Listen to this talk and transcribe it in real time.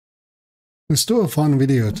Let's do a fun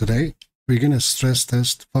video today. We're going to stress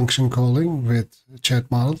test function calling with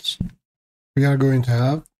chat models. We are going to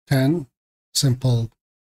have 10 simple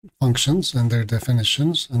functions and their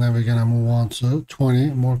definitions, and then we're going to move on to 20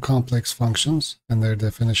 more complex functions and their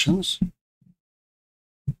definitions.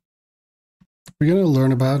 We're going to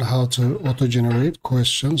learn about how to auto-generate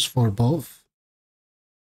questions for both,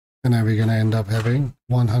 and then we're going to end up having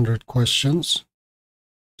 100 questions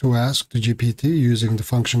to ask to GPT using the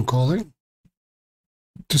function calling,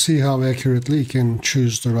 to see how accurately you can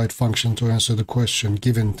choose the right function to answer the question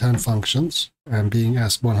given 10 functions and being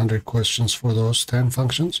asked 100 questions for those 10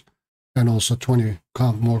 functions, and also 20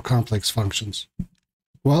 more complex functions.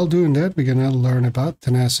 While doing that, we're going to learn about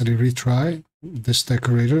tenacity retry. This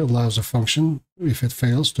decorator allows a function, if it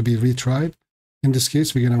fails, to be retried. In this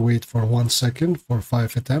case, we're going to wait for 1 second for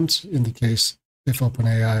 5 attempts in the case if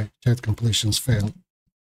OpenAI chat completions fail.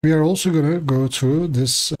 We are also going to go through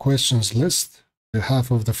this questions list.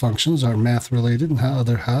 Half of the functions are math related and the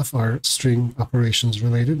other half are string operations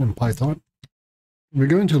related in Python. We're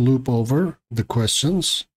going to loop over the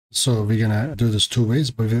questions. So we're going to do this two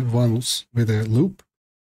ways, but once with a loop.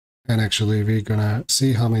 And actually we're going to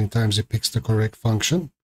see how many times it picks the correct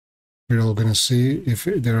function. We're all going to see if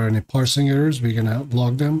there are any parsing errors. We're going to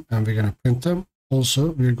log them and we're going to print them.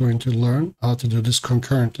 Also, we're going to learn how to do this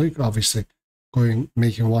concurrently. Obviously,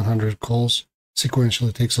 making 100 calls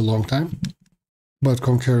sequentially takes a long time. But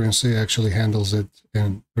concurrency actually handles it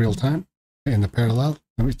in real time, in the parallel.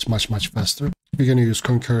 It's much, much faster. We're going to use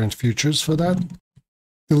concurrent futures for that.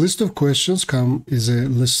 The list of questions is a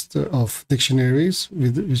list of dictionaries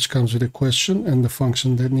which comes with a question and the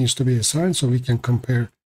function that needs to be assigned, so we can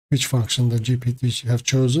compare which function the GPT have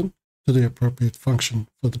chosen to the appropriate function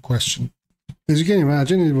for the question. As you can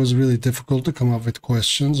imagine, it was really difficult to come up with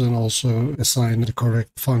questions and also assign the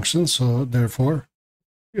correct function, so therefore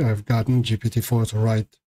I've gotten GPT-4 to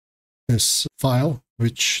write this file,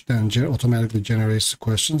 which then automatically generates the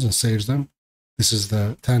questions and saves them. This is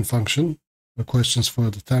the 10 function, the questions for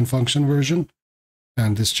the 10 function version,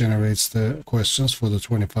 and this generates the questions for the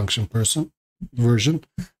 20 function version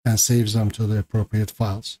and saves them to the appropriate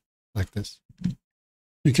files like this.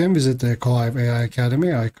 You can visit the EcoHive AI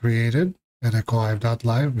Academy I created at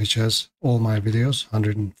ecohive.live, which has all my videos,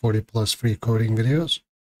 140 plus free coding videos.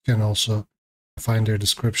 You can also find their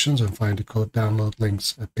descriptions and find the code download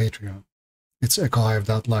links at Patreon. It's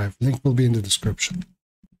ecohive.live. Link will be in the description.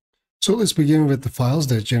 So let's begin with the files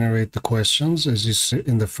that generate the questions. As you see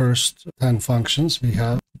in the first 10 functions, we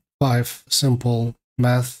have 5 simple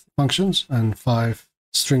math functions and 5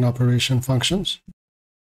 string operation functions.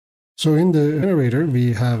 So in the generator,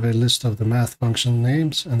 we have a list of the math function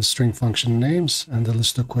names and the string function names, and the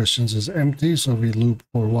list of questions is empty, so we loop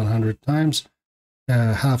for 100 times.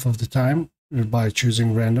 Half of the time, by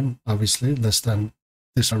choosing random, obviously less than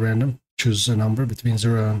this are random, choose a number between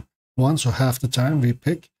 0 and 1. So half the time we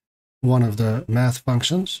pick one of the math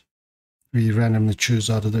functions. We randomly choose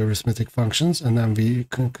out of the arithmetic functions, and then we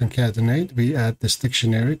concatenate. We add this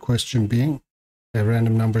dictionary, question being a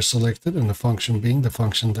random number selected and the function being the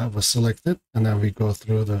function that was selected. And then we go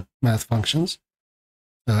through the math functions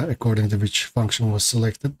according to which function was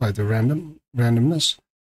selected by the randomness.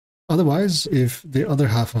 Otherwise, if the other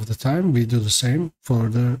half of the time, we do the same for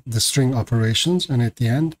the string operations, and at the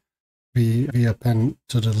end, we append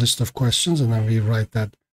to the list of questions, and then we write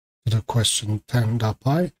that to the question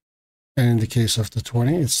 10.py. And in the case of the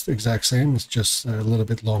 20, it's the exact same. It's just a little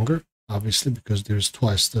bit longer, obviously, because there's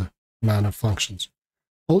twice the amount of functions.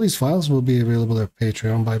 All these files will be available at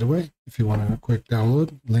Patreon, by the way. If you want a quick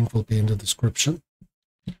download, link will be in the description.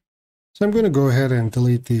 So I'm going to go ahead and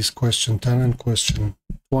delete these question 10 and question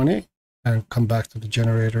 20 and come back to the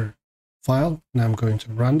generator file. And I'm going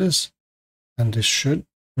to run this, and this should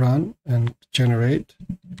run and generate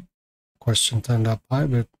question 10.py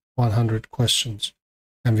with 100 questions.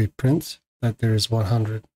 And we print that there is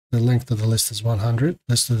 100. The length of the list is 100.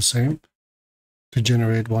 Let's do the same to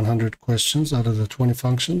generate 100 questions out of the 20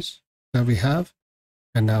 functions that we have.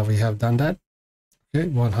 And now we have done that. Okay,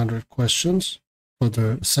 100 questions for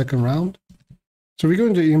the second round. So we're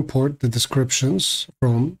going to import the descriptions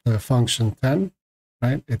from the function 10,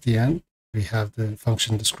 right? At the end, we have the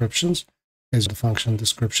function descriptions. As the function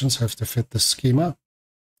descriptions have to fit the schema.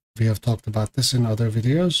 We have talked about this in other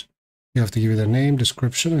videos. You have to give it a name,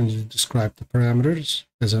 description, and you describe the parameters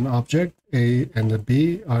as an object. A and the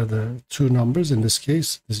B are the two numbers. In this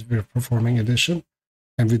case, we're performing addition.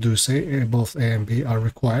 And we do say both A and B are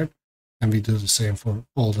required. And we do the same for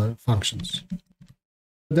all the functions.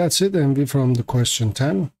 That's it. And from the question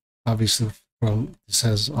 10, obviously this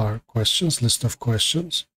has our questions, list of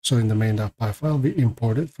questions. So in the main.py file, we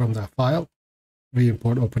import it from that file. we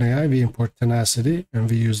import OpenAI, we import Tenacity, and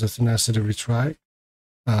we use the Tenacity retry.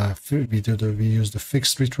 We use the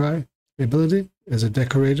fixed retry ability as a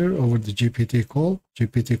decorator over the GPT call.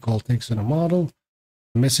 GPT call takes in a model,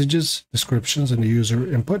 messages, descriptions, and the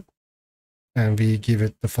user input, and we give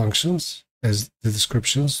it the functions as the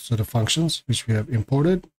descriptions to the functions which we have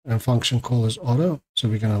imported, and function call is auto, so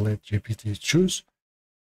we're going to let GPT choose.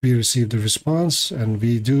 We receive the response, and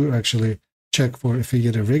we do actually check for if we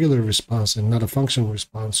get a regular response and not a function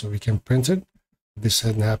response, so we can print it. This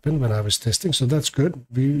hadn't happened when I was testing, so that's good.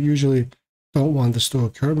 We usually don't want this to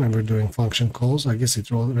occur when we're doing function calls. I guess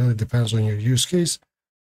it really depends on your use case.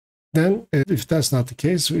 Then, if that's not the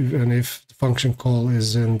case, and if the function call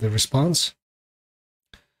is in the response,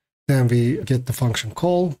 then we get the function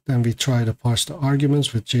call. Then we try to parse the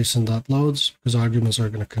arguments with JSON.loads, because arguments are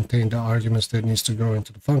going to contain the arguments that needs to go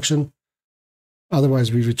into the function.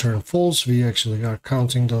 Otherwise, we return false. We actually are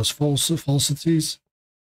counting those falsities.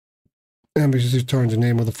 And we return the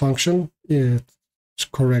name of the function. It's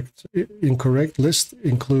correct, incorrect list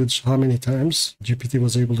includes how many times GPT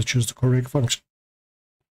was able to choose the correct function.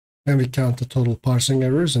 And we count the total parsing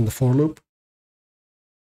errors in the for loop.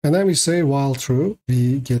 And then we say while true,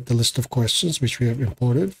 we get the list of questions which we have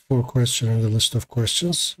imported. For question in the list of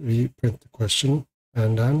questions, we print the question,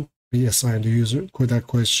 and then we assign the user that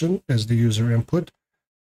question as the user input.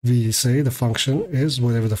 We say the function is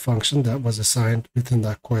whatever the function that was assigned within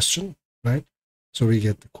that question, right? So we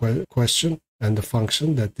get the question and the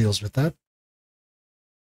function that deals with that.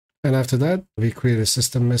 And after that, we create a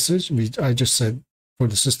system message. I just said for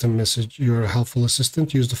the system message, you're a helpful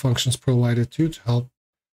assistant. Use the functions provided to help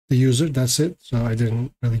the user. That's it. So I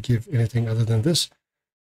didn't really give anything other than this.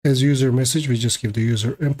 As user message, we just give the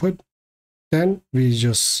user input. Then we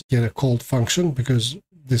just get a called function, because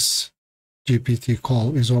this GPT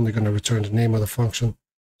call is only going to return the name of the function.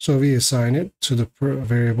 So we assign it to the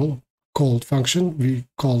variable called function. We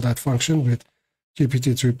call that function with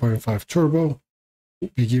GPT 3.5 Turbo.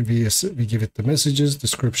 We give it the messages,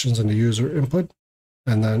 descriptions, and the user input.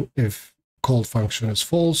 And then if called function is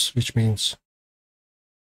false, which means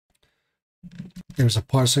there's a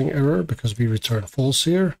parsing error because we return false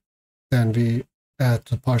here, then we add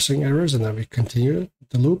the parsing errors, and then we continue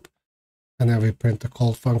the loop, and then we print the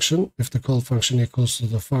called function. If the called function equals to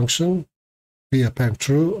the function, we append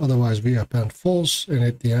true, otherwise we append false, and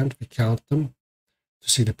at the end we count them to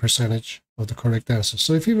see the percentage of the correct answer.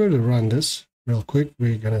 So if we were to run this real quick,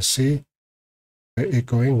 we're going to see it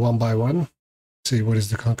going one by one. See what is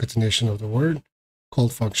the concatenation of the word.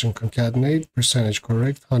 Called function concatenate, percentage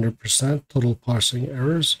correct, 100%, total parsing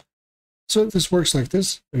errors. So this works like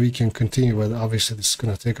this. We can continue, but obviously this is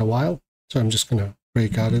going to take a while. So I'm just going to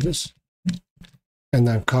break out of this and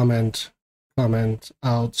then comment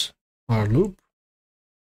out our loop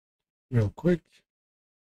real quick.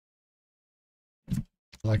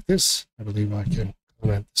 Like this. I believe I can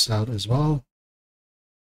comment this out as well.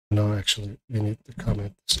 No, actually, we need to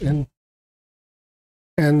comment this in.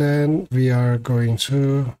 And then we are going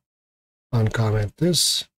to uncomment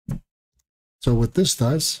this. So what this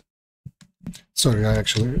does, sorry, I had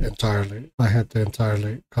to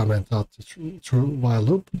entirely comment out the true while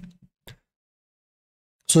loop.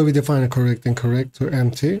 So we define a correct, incorrect to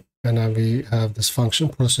empty, and then we have this function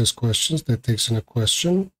process questions that takes in a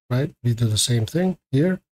question, right? We do the same thing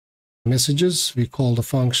here. Messages, we call the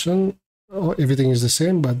function. Oh, everything is the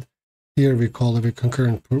same, but here we call it a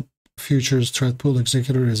concurrent futures thread pool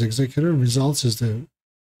executor is executor. Results is the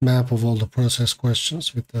map of all the process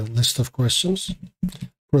questions with the list of questions.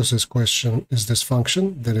 Process question is this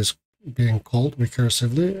function that is being called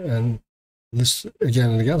recursively, and list again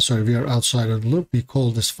and again. Sorry, we are outside of the loop. We call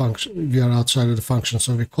this function. We are outside of the function.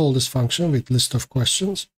 So we call this function with list of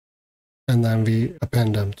questions, and then we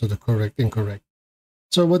append them to the correct, incorrect.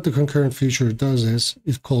 So what the concurrent future does is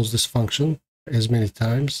it calls this function as many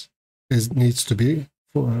times as it needs to be.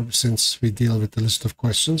 Since we deal with the list of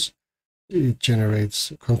questions, it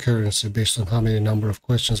generates concurrency based on how many number of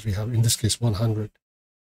questions we have, in this case 100.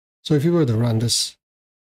 So if you were to run this,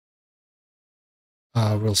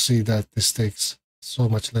 we'll see that this takes so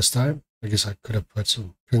much less time. I guess I could have put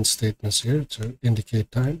some print statements here to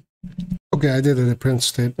indicate time. Okay, I did a print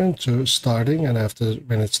statement to starting, and after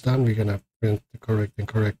when it's done, we're going to print the correct,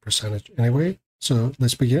 incorrect percentage anyway. So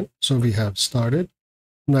let's begin. So we have started.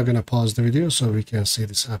 I'm not going to pause the video so we can see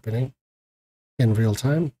this happening in real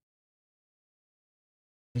time.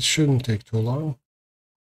 It shouldn't take too long.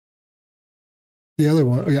 The other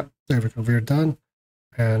one, oh yeah, there we go. We're done.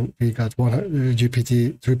 And we got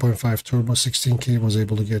GPT 3.5 Turbo 16K was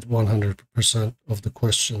able to get 100% of the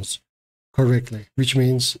questions correctly, which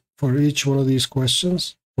means for each one of these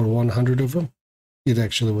questions, for 100 of them, it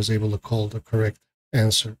actually was able to call the correct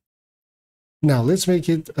answer. Now let's make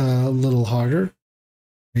it a little harder.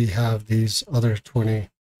 We have these other 20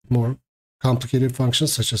 more complicated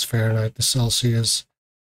functions, such as Fahrenheit, the Celsius,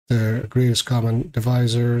 the greatest common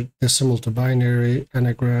divisor, decimal to binary,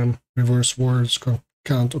 anagram, reverse words,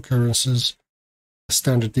 count occurrences,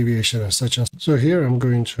 standard deviation, and such. So here I'm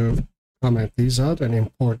going to comment these out and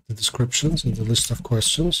import the descriptions in the list of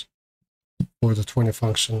questions for the 20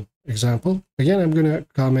 function example. Again, I'm going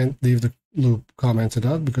to leave the loop commented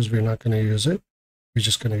out because we're not going to use it. We're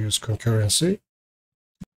just going to use concurrency.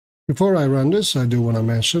 Before I run this, I do want to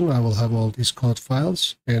mention I will have all these code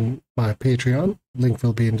files in my Patreon. Link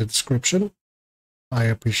will be in the description. I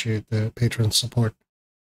appreciate the patron support.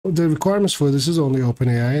 The requirements for this is only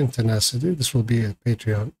OpenAI and Tenacity. This will be at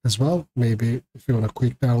Patreon as well. Maybe if you want a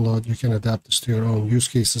quick download, you can adapt this to your own use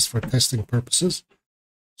cases for testing purposes.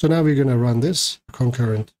 So now we're going to run this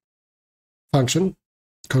concurrent function,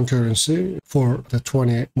 concurrency, for the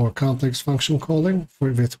 20 more complex function calling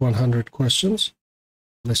with 100 questions.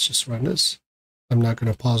 Let's just run this. I'm not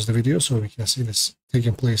going to pause the video so we can see this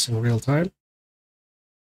taking place in real time.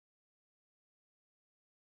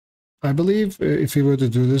 I believe if we were to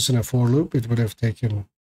do this in a for loop, it would have taken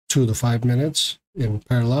 2 to 5 minutes in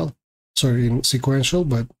in sequential,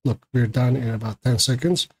 but look, we're done in about 10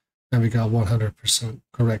 seconds and we got 100%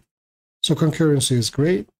 correct. So concurrency is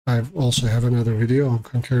great. I also have another video on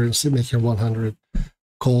concurrency, making 100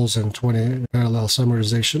 calls and 20 parallel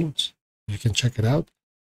summarizations. You can check it out.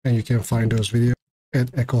 And you can find those videos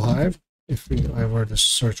at Echo Hive. If I were to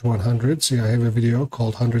search 100, see I have a video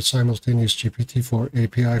called 100 simultaneous GPT-4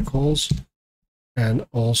 API calls. And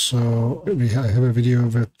also I have a video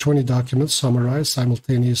with 20 documents summarized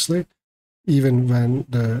simultaneously, even when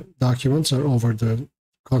the documents are over the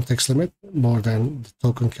context limit, more than the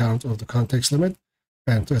token count of the context limit,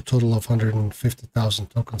 and a total of 150,000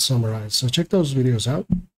 tokens summarized. So check those videos out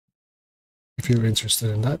if you're interested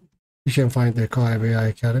in that. You can find the Echo Hive AI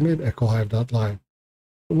Academy at echohive.live.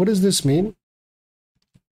 What does this mean?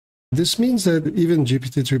 This means that even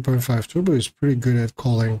GPT 3.5 Turbo is pretty good at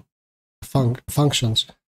calling functions.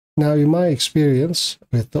 Now, in my experience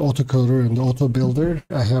with the autocoder and the auto builder,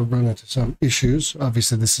 I have run into some issues.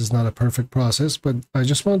 Obviously, this is not a perfect process, but I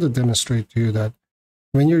just wanted to demonstrate to you that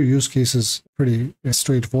when your use case is pretty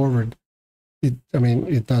straightforward, it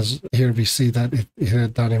does. Here we see that it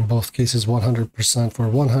had done in both cases 100% for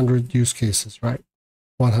 100 use cases, right?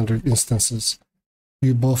 100 instances.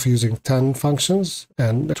 You both using 10 functions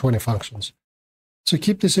and 20 functions. So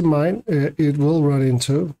keep this in mind. It will run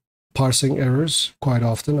into parsing errors quite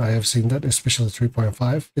often. I have seen that, especially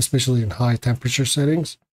 3.5, especially in high temperature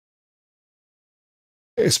settings.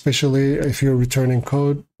 Especially if you're returning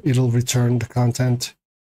code, it'll return the content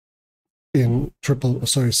in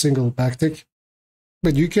single backtick.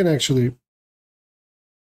 But you can actually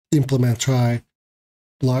implement try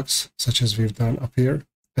blocks, such as we've done up here.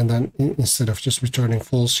 And then instead of just returning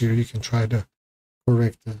false here, you can try to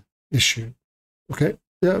correct the issue. Okay,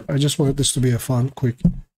 yeah, I just wanted this to be a fun, quick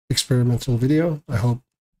experimental video. I hope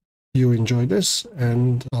you enjoyed this,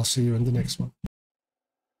 and I'll see you in the next one.